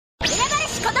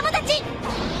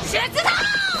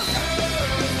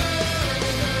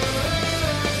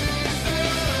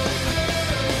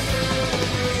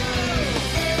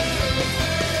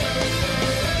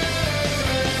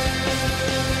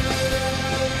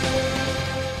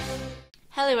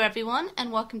Hello everyone,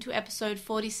 and welcome to episode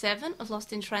 47 of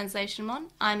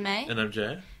LostinTranslationmon. I'm May. And I'm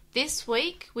Jay. This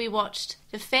week we watched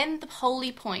Defend the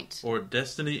Holy Point. Or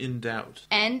Destiny in Doubt.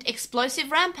 And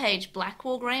Explosive Rampage,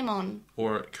 Blackwall Greymon.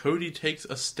 Or Cody Takes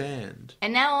a Stand.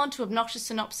 And now on to Obnoxious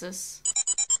Synopsis.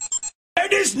 And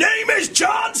his name is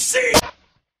John C.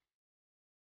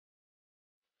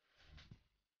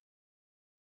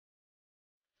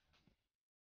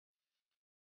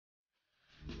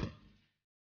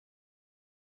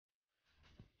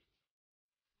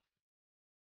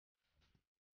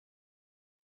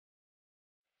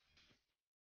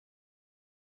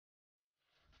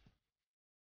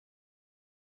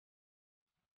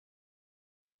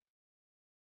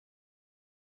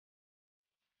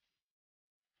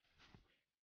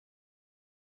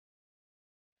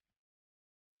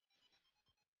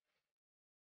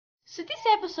 So this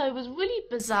episode was really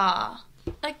bizarre.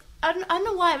 Like, I don't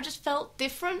know why, it just felt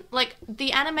different. Like,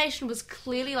 the animation was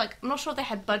clearly, like, I'm not sure if they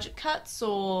had budget cuts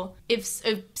or if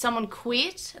someone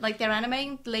quit, like their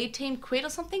animating lead team quit or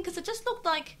something, because it just looked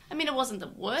like, I mean, it wasn't the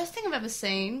worst thing I've ever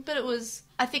seen, but it was,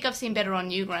 I think I've seen better on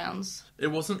Newgrounds. It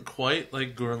wasn't quite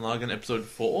like Gurren Lagann episode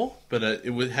 4, but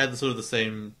it had sort of the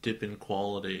same dip in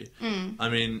quality. I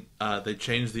mean, they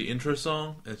changed the intro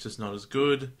song, it's just not as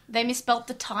good. They misspelt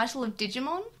the title of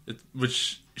Digimon.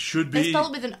 Which should be... They spelled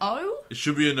it with an O? It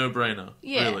should be a no-brainer,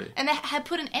 really. And they had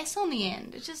put an S on the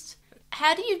end. It's just...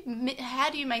 How do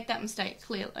you make that mistake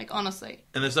clear? Like, honestly.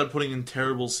 And they started putting in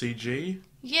terrible CG.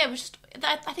 Yeah, it was just...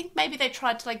 I think maybe they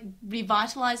tried to, like,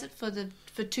 revitalise it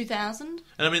for 2000.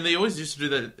 And I mean, they always used to do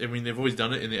that. I mean, they've always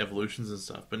done it in the evolutions and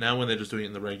stuff. But now when they're just doing it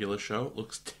in the regular show, it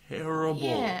looks terrible.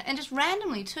 Yeah, and just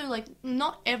randomly, too. Like,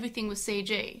 not everything was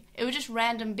CG. It was just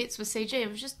random bits with CG.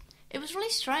 It was really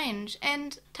strange.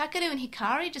 And Takeru and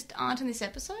Hikari just aren't in this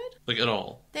episode. Like, at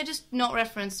all. They're just not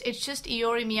referenced. It's just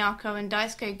Iori, Miyako, and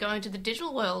Daisuke going to the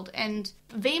digital world. And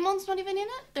Veemon's not even in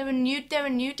it. They're a new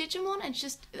Digimon. It's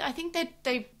just... I think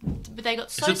they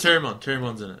got so... Except Terriermon.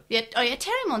 Terriermon's in it. Yeah,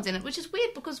 Terriermon's in it, which is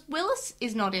weird because Willis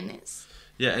is not in this.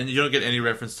 Yeah, and you don't get any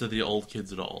reference to the old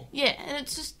kids at all. Yeah, and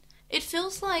it's just... It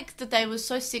feels like that they were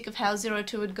so sick of how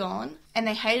 02 had gone, and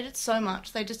they hated it so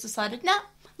much, they just decided, nah,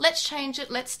 let's change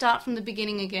it, let's start from the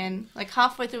beginning again. Like,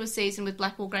 halfway through a season with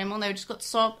Blackwall Greymon, they just got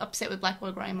so upset with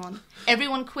Blackwall Greymon.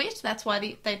 Everyone quit, that's why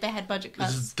they had budget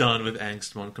cuts. This is done with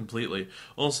Angstmon completely.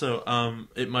 Also,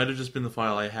 it might have just been the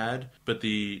file I had, but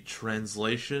the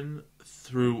translation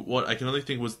through what I can only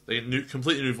think was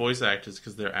completely new voice actors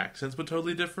because their accents were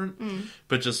totally different,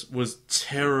 but just was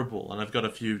terrible. And I've got a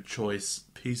few choice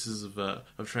pieces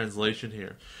of translation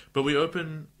here. But we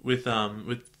open with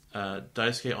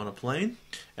Daisuke on a plane,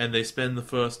 and they spend the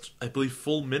first, I believe,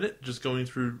 full minute just going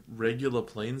through regular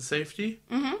plane safety.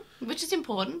 Which is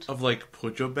important. Of like,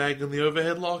 put your bag in the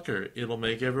overhead locker. It'll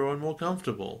make everyone more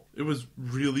comfortable. It was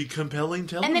really compelling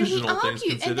television, all things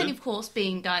considered. And then, of course,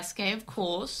 being Daisuke, of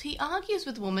course, he argues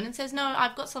with the woman and says, no,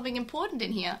 I've got something important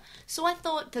in here. So I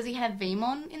thought, does he have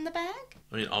Veemon in the bag?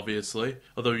 I mean, obviously.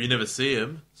 Although you never see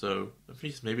him, so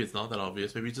maybe it's not that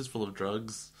obvious. Maybe he's just full of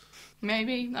drugs.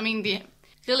 Maybe. I mean,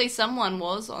 clearly someone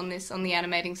was on the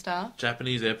animating staff.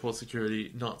 Japanese airport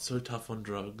security, not so tough on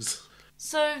drugs.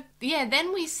 So, yeah,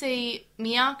 then we see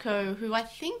Miyako, who I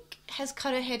think has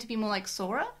cut her hair to be more like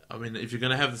Sora. I mean, if you're going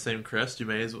to have the same crest, you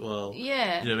may as well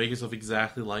make yourself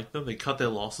exactly like them. They cut their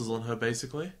losses on her,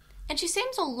 basically. And she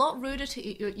seems a lot ruder to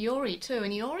Iori, too,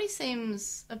 and Iori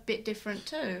seems a bit different,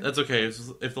 too. That's okay.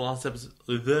 If the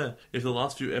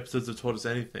last few episodes have taught us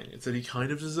anything, it's that he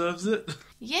kind of deserves it.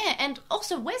 Yeah, and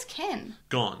also, where's Ken?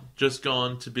 Gone. Just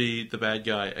gone to be the bad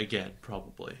guy again,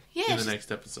 probably, in the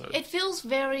next episode. It feels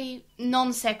very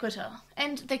non sequitur,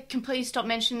 and they completely stopped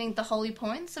mentioning the holy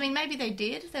points. I mean, maybe they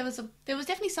did. There was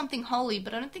definitely something holy,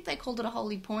 but I don't think they called it a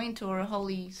holy point or a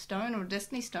holy stone or a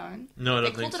destiny stone. No, I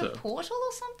don't think so. They called it a portal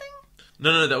or something?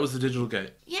 No, that was the digital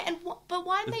gate. Yeah, but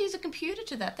why didn't they use a computer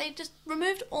to that? They just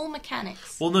removed all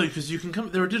mechanics. Well, no, because you can come...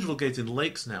 There are digital gates in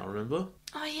lakes now, remember?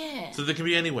 Oh, yeah. So they can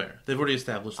be anywhere. They've already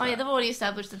established that. Oh, yeah, they've already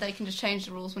established that they can just change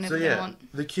the rules whenever they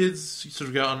want. The kids sort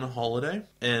of go out on a holiday,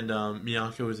 and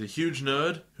Miyako is a huge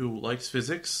nerd who likes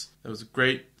physics. That was a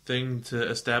great thing to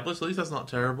establish. At least that's not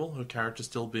terrible. Her character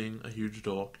still being a huge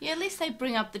dork. Yeah, at least they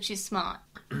bring up that she's smart.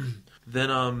 Then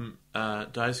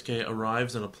Daisuke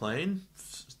arrives on a plane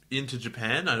into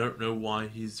Japan. I don't know why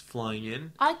he's flying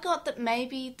in. I got that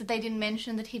maybe that they didn't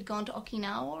mention that he'd gone to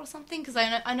Okinawa or something, because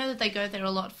I know that they go there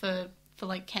a lot for for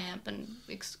like camp and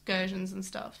excursions and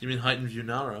stuff. You mean heightened view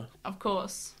Nara? Of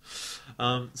course.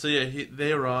 So yeah,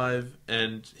 they arrive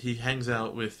and he hangs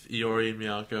out with Iori and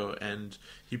Miyako, and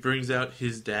he brings out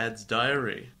his dad's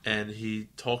diary, and he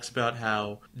talks about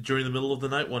how during the middle of the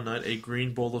night one night a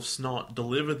green ball of snot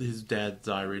delivered his dad's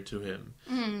diary to him,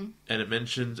 and it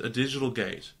mentioned a digital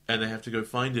gate, and they have to go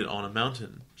find it on a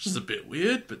mountain, which is a bit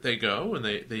weird, but they go and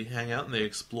they hang out and they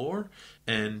explore,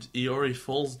 and Iori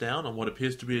falls down on what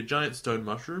appears to be a giant stone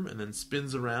mushroom and then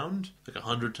spins around like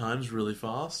 100 times really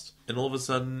fast, and all of a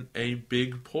sudden a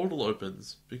big portal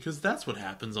opens, because that's what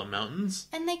happens on mountains.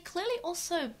 And they clearly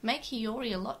also make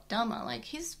Hiyori a lot dumber. Like,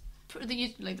 he's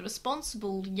the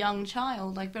responsible young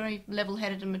child, like very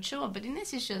level-headed and mature, but in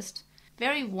this he's just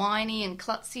very whiny and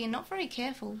klutzy and not very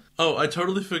careful. Oh, I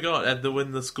totally forgot.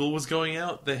 When the school was going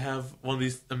out, they have one of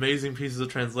these amazing pieces of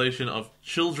translation of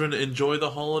 "Children enjoy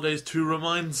the holidays to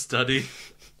remind study."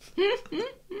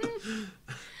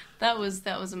 That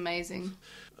was amazing.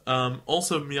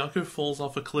 Also, Miyako falls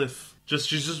off a cliff.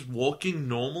 She's just walking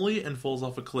normally and falls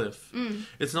off a cliff.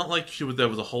 It's not like there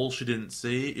was a hole she didn't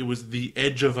see. It was the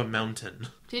edge of a mountain.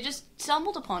 She just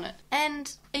stumbled upon it.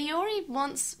 And Iori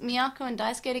wants Miyako and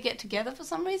Daisuke to get together for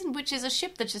some reason, which is a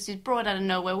ship that just is brought out of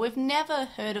nowhere. We've never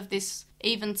heard of this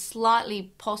even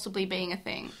slightly possibly being a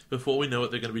thing. Before we know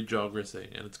it, they're going to be progressing,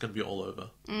 and it's going to be all over.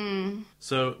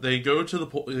 So they go through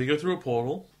a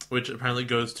portal, which apparently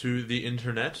goes to the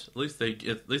internet. At least they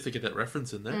get that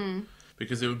reference in there.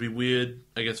 Because it would be weird,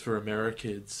 I guess, for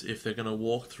Americans if they're going to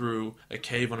walk through a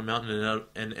cave on a mountain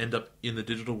and end up in the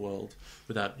digital world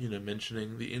without,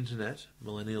 mentioning the internet.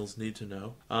 Millennials need to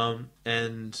know.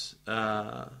 And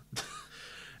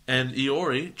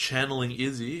Iori, channeling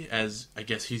Izzy, as I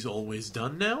guess he's always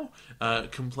done now,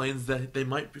 complains that they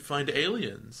might find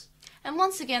aliens. And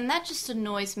once again, that just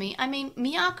annoys me. I mean,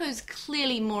 Miyako's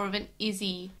clearly more of an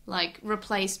Izzy,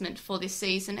 replacement for this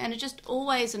season, and it just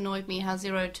always annoyed me how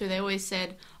 02, they always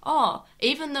said, oh,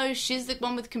 even though she's the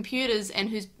one with computers and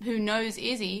who knows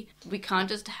Izzy, we can't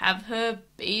just have her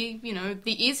be,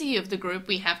 the Izzy of the group.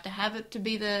 We have to have it to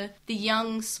be the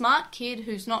young, smart kid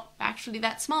who's not actually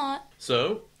that smart.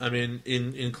 So, I mean,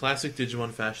 in classic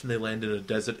Digimon fashion, they land in a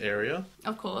desert area.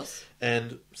 Of course.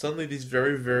 And suddenly these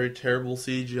very, very terrible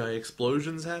CGI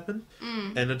explosions happen,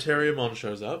 and a Terriermon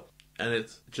shows up, and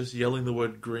it's just yelling the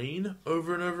word green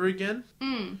over and over again.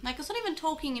 It's not even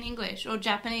talking in English, or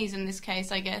Japanese in this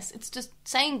case, I guess. It's just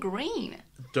saying green.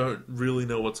 Don't really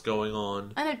know what's going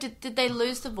on. I know, did they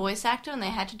lose the voice actor and they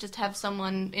had to just have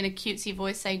someone in a cutesy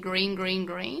voice say green, green,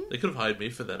 green? They could have hired me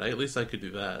for that. At least I could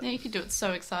do that. Yeah, you could do it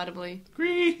so excitably.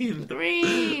 Green!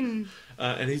 Green!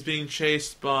 And he's being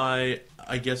chased by,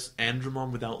 I guess,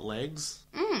 Andromon without legs?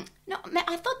 No,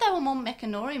 I thought they were more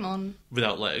Mechanorimon.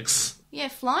 Without legs. Yeah,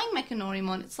 flying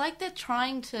Mechanorimon. It's like they're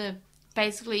trying to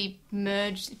basically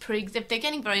merge... They're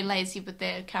getting very lazy with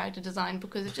their character design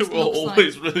because it just looks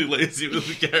always really lazy with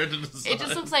the character design. It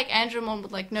just looks like Andromon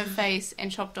with, no face and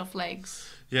chopped off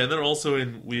legs. Yeah, and they're also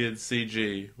in weird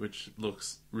CG, which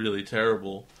looks really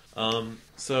terrible.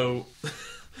 So...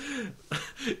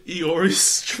 Iori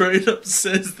straight up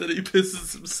says that he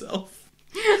pisses himself.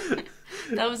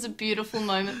 That was a beautiful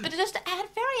moment, but it just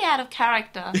very out of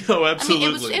character. Oh, absolutely.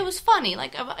 I mean, it was funny.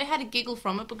 I had a giggle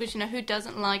from it because, who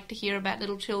doesn't like to hear about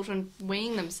little children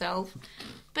weeing themselves?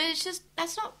 But it's just,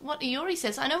 that's not what Iori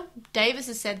says. I know Davis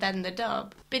has said that in the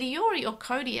dub, but Iori or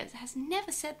Cody has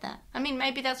never said that. I mean,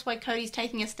 maybe that's why Cody's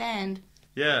taking a stand.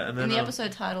 Yeah, and then... in the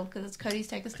episode title, because it's Cody's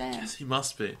Take a Stand. Yes, he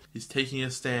must be. He's taking a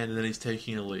stand and then he's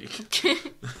taking a leak.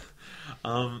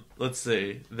 Let's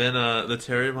see. Then the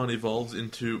Terriermon evolves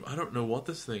into... I don't know what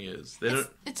this thing is.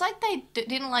 It's like they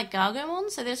didn't like Gargomon,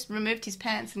 so they just removed his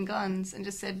pants and guns and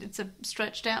just said it's a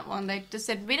stretched out one. They just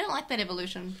said, we don't like that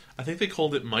evolution. I think they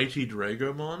called it Mighty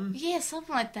Dragomon. Yeah,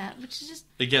 something like that, which is just...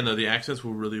 Again, though, the accents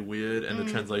were really weird and the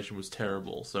translation was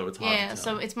terrible, so it's hard to tell. Yeah,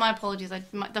 so it's my apologies.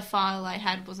 The file I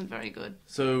had wasn't very good.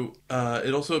 So,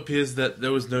 it also appears that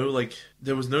there was no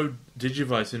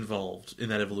Digivice involved in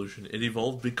that evolution. It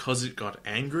evolved because it got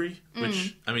angry,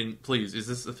 which, I mean, please, is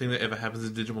this a thing that ever happens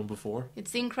in Digimon before?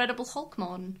 It's the Incredible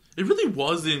Hulkmon. It really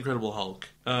was the Incredible Hulk.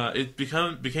 It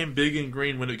became big and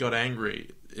green when it got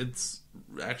angry. It's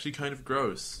actually kind of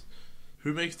gross.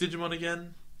 Who makes Digimon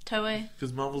again? Toei.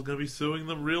 Because Marvel's going to be suing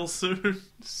them real soon.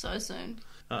 So soon.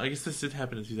 I guess this did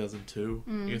happen in 2002.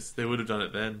 I guess they would have done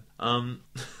it then.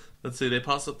 Let's see, they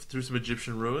pass up through some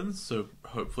Egyptian ruins, so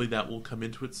hopefully that will come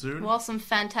into it soon. While some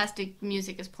fantastic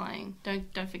music is playing.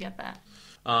 Don't forget that.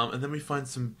 And then we find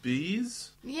some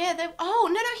bees. Yeah, no,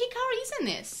 Hikari is in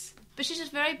this. But she's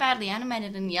just very badly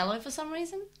animated in yellow for some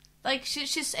reason. Like,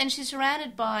 she's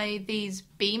surrounded by these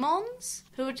Beemons,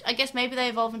 who I guess maybe they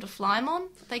evolve into Flymon.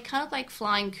 They kind of like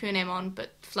flying Kunemon,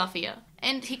 but fluffier.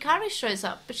 And Hikari shows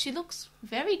up, but she looks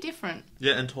very different.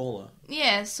 Yeah, and taller.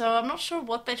 Yeah, so I'm not sure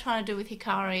what they're trying to do with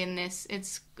Hikari in this.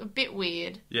 It's a bit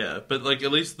weird. Yeah, but like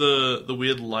at least the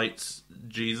weird light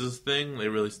Jesus thing,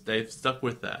 they've stuck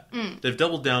with that. They've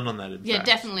doubled down on that. In fact.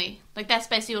 Definitely. Like that's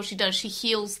basically all she does. She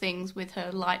heals things with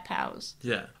her light powers.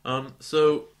 Yeah.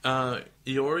 So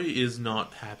Iori is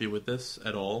not happy with this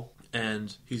at all.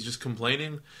 And he's just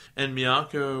complaining, and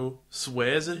Miyako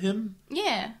swears at him.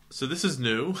 Yeah. So this is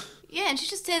new. Yeah, and she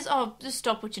just says, "Oh, just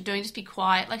stop what you're doing, just be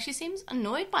quiet." Like, she seems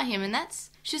annoyed by him, and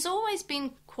she's always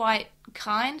been quite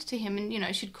kind to him,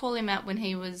 and, she'd call him out when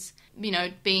he was,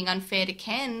 being unfair to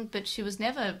Ken, but she was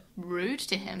never rude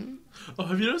to him. Oh,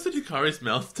 have you noticed that Hikari's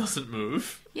mouth doesn't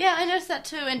move? Yeah, I noticed that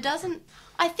too, and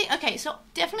okay, so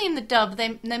definitely in the dub,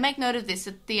 they make note of this,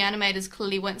 that the animators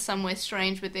clearly went somewhere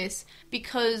strange with this,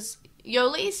 because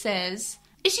Yoli says,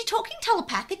 "Is she talking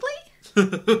telepathically?" So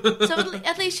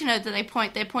at least that they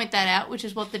point that out, which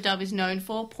is what the dub is known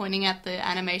for, pointing out the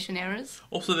animation errors.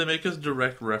 Also, they make a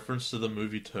direct reference to the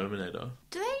movie Terminator.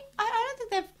 Do they? I don't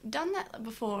think they've done that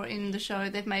before in the show.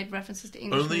 They've made references to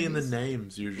English Only movies. in the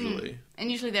names, usually.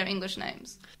 And usually they're English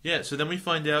names. Yeah, so then we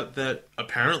find out that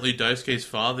apparently Daisuke's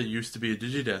father used to be a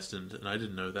Digidestined, and I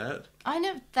didn't know that. I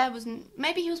know that was...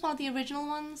 Maybe he was one of the original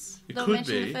ones that were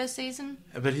mentioned in the first season.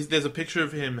 But there's a picture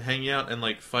of him hanging out and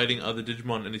fighting other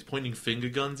Digimon, and he's pointing finger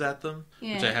guns at them,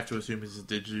 which I have to assume is his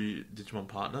Digimon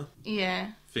partner. Yeah.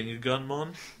 Finger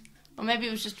gunmon. Or maybe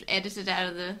it was just edited out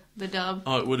of the dub.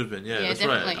 Oh, it would have been, yeah that's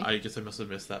definitely. Right. I guess I must have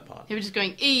missed that part. He was just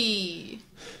going, "Eee!"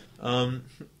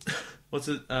 What's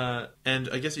it? And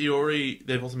I guess Iori,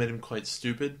 they've also made him quite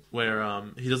stupid, where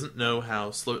he doesn't know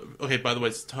how slow... Okay, by the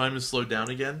way, time is slowed down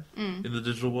again in the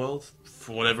digital world,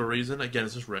 for whatever reason. Again,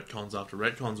 it's just retcons after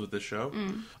retcons with this show.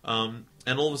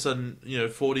 And all of a sudden,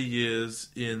 40 years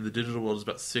in the digital world is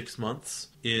about 6 months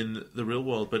in the real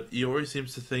world. But Iori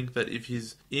seems to think that if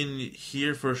he's in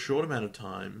here for a short amount of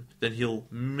time, then he'll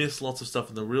miss lots of stuff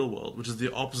in the real world, which is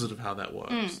the opposite of how that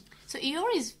works. So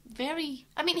Iori's very...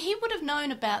 I mean, he would have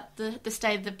known about the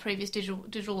state of the previous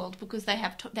digital world because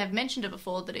they've mentioned it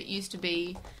before that it used to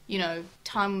be,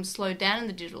 time was slowed down in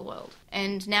the digital world.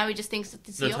 And now he just thinks that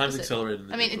it's the opposite. Time's accelerated in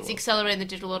the digital world. It's accelerated in the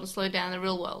digital world and slowed down in the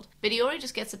real world. But Iori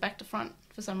just gets it back to front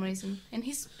for some reason. And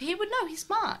he would know, he's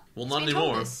smart. Well, not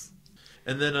anymore.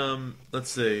 And then,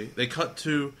 let's see, they kind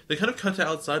of cut to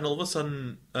outside, and all of a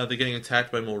sudden, they're getting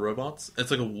attacked by more robots. It's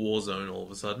like a war zone all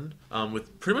of a sudden,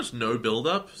 with pretty much no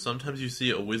build-up. Sometimes you see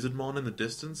a Wizardmon in the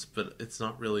distance, but it's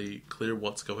not really clear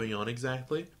what's going on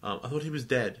exactly. I thought he was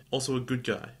dead. Also a good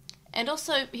guy. And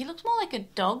also, he looked more like a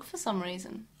dog for some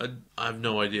reason. I have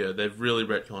no idea. They've really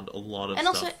retconned a lot of stuff. And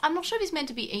also, I'm not sure if he's meant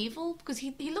to be evil, because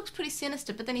he looks pretty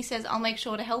sinister, but then he says, "I'll make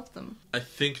sure to help them." I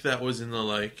think that was in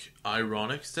the,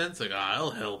 ironic sense.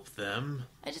 I'll help them.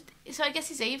 So I guess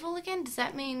he's evil again? Does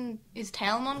that mean, is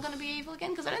Tailmon going to be evil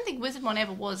again? Because I don't think Wizardmon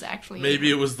ever was actually Maybe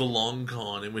evil. It was the long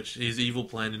con, in which his evil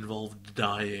plan involved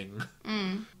dying.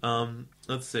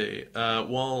 Let's see.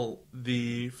 While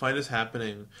the fight is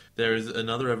happening, there is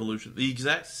another evolution. The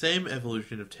exact same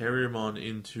evolution of Terriermon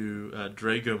into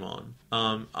Dragomon.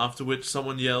 After which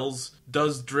someone yells,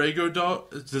 does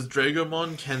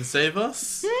Dragomon can save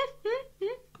us?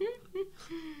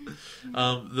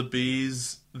 The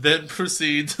bees then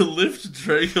proceed to lift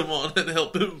Dragomon and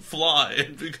help him fly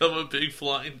and become a big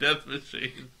flying death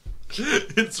machine.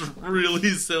 It's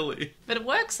really silly. But it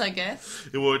works, I guess.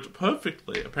 It worked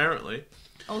perfectly, apparently.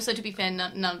 Also, to be fair,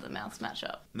 none of the mouths match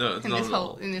up. No, it's not at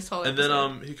all. In this whole and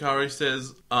episode. then Hikari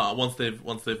says, once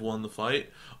they've won the fight,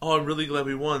 "Oh, I'm really glad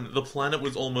we won. The planet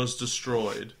was almost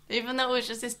destroyed." Even though it was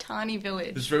just this tiny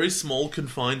village. This very small,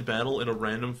 confined battle in a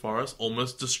random forest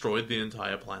almost destroyed the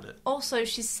entire planet. Also,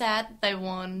 she's sad that they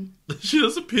won. She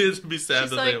does appear to be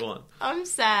sad that they won. I'm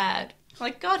sad.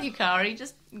 God, Hikari,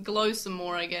 just glow some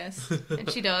more, I guess.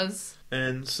 And she does.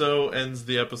 And so ends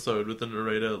the episode with the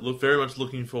narrator very much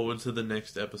looking forward to the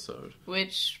next episode.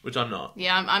 Which I'm not.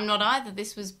 Yeah, I'm not either.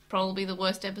 This was probably the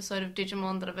worst episode of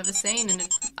Digimon that I've ever seen, and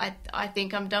I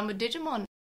think I'm done with Digimon.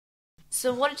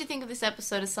 So what did you think of this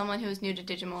episode as someone who is new to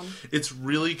Digimon? It's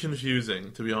really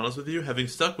confusing, to be honest with you. Having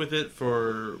stuck with it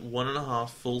for 1.5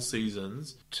 full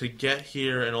seasons, to get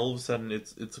here and all of a sudden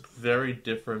it's very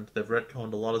different. They've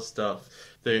retconned a lot of stuff.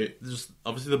 They just,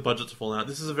 obviously the budget's falling out.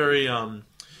 This is a very, I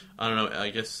don't know, I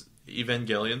guess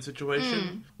Evangelion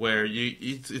situation where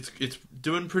it's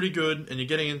doing pretty good and you're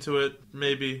getting into it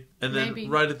maybe, and then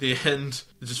right at the end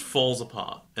it just falls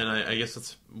apart and I guess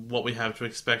that's what we have to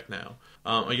expect now.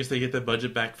 I guess they get their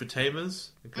budget back for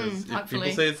Tamers, because if hopefully.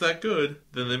 people say it's that good,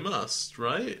 then they must,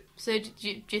 right? So do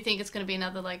you think it's going to be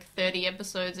another, 30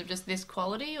 episodes of just this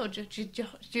quality, or do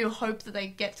you hope that they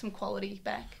get some quality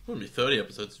back? It wouldn't be 30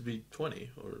 episodes, it would be 20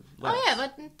 or less. Oh, yeah,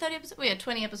 but 30 episodes... Well, yeah,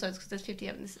 20 episodes, because there's 50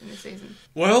 in this season.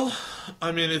 Well,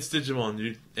 I mean, it's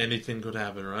Digimon. Anything could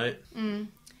happen, right?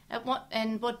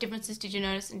 What differences did you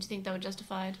notice, and do you think they were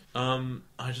justified?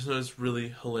 I just noticed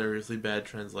really hilariously bad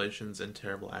translations and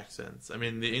terrible accents. I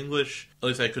mean, the English, at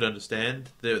least I could understand.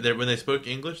 When they spoke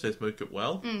English, they spoke it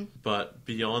well. But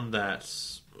beyond that,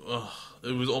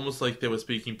 it was almost like they were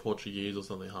speaking Portuguese or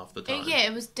something half the time. Yeah,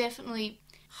 it was definitely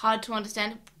hard to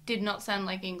understand. It did not sound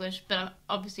like English, but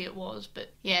obviously it was.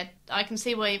 But yeah, I can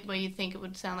see where you'd think it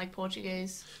would sound like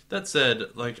Portuguese. That said,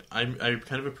 I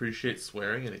kind of appreciate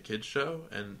swearing in a kids show,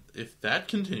 and if that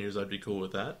continues, I'd be cool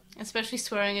with that. Especially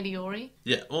swearing at Iori.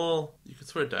 Yeah, well, you could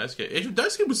swear at Daisuke. Actually,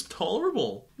 Daisuke was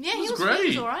tolerable. Yeah, he was great. He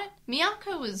was alright.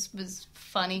 Miyako was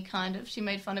funny, kind of. She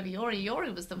made fun of Iori.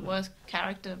 Iori was the worst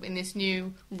character in this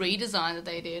new redesign that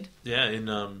they did. Yeah, in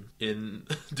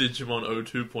Digimon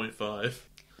 02.5.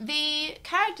 The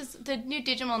characters, the new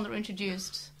Digimon that were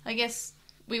introduced, I guess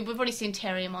we've already seen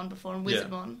Terriermon before and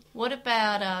Wizardmon. Yeah. What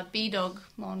about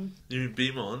B-Dogmon? You mean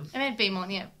Beemon? I meant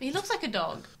Beemon, yeah. He looks like a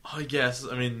dog. I guess.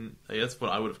 I mean, that's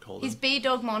what I would have called him. He's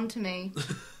B-Dogmon to me.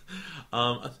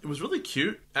 It was really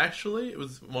cute, actually. It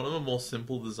was one of the more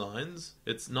simple designs.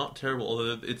 It's not terrible,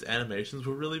 although its animations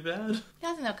were really bad. Yeah,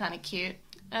 I think they're kind of cute.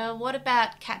 What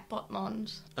about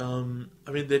Catbotmons?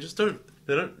 I mean, they don't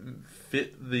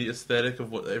fit the aesthetic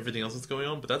of what everything else is going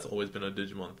on, but that's always been a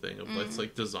Digimon thing of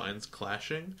like designs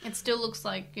clashing. It still looks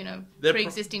like,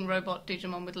 pre-existing robot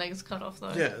Digimon with legs cut off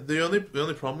though. Yeah, the only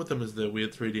problem with them is the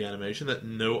weird 3D animation that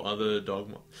no other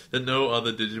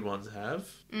Digimons have.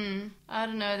 I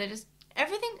don't know, they're just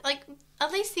everything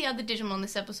at least the other Digimon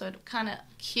this episode were kind of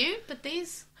cute, but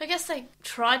these, I guess they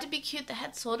tried to be cute. They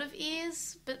had sort of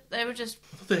ears, but they were just...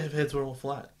 I thought their heads were all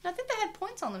flat. I think they had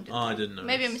points on them, didn't they? I didn't know.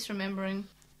 Maybe I'm misremembering.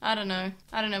 I don't know.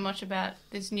 I don't know much about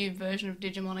this new version of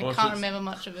Digimon. I can't remember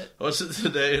much of it. I watched it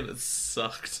today and it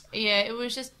sucked. Yeah, it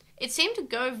was just... It seemed to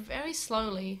go very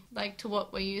slowly, to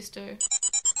what we're used to.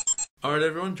 Alright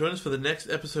everyone, join us for the next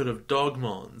episode of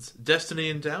Dogmons. Destiny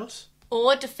in Doubt?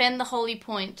 Or Defend the Holy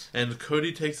Point. And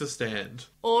Cody Takes a Stand.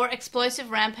 Or Explosive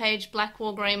Rampage, Black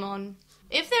War Greymon.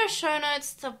 If there are show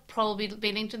notes, they'll probably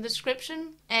be linked in the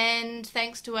description. And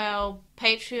thanks to our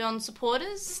Patreon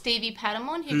supporters, Stevie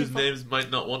Patamon, whose names might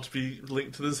not want to be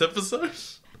linked to this episode.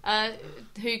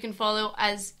 Who you can follow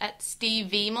at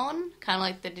Steve Vmon, kind of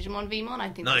like the Digimon Vmon. I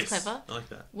think that's clever. I like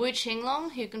that. Wu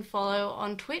Qinglong, who you can follow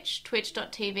on Twitch,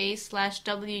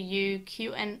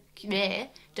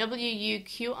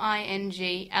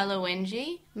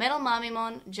 twitch.tv/WUQINGLONG. Metal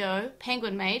Marmimon, Joe,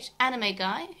 Penguin Mage, Anime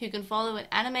Guy, who you can follow at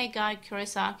Anime Guy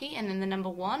Kurosaki and then the number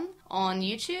 1 on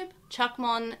YouTube.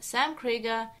 Chuckmon, Sam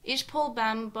Krieger, Ishpal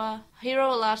Bamba, Hiro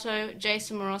Alato,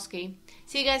 Jason Morosky.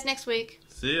 See you guys next week.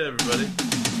 See ya, everybody.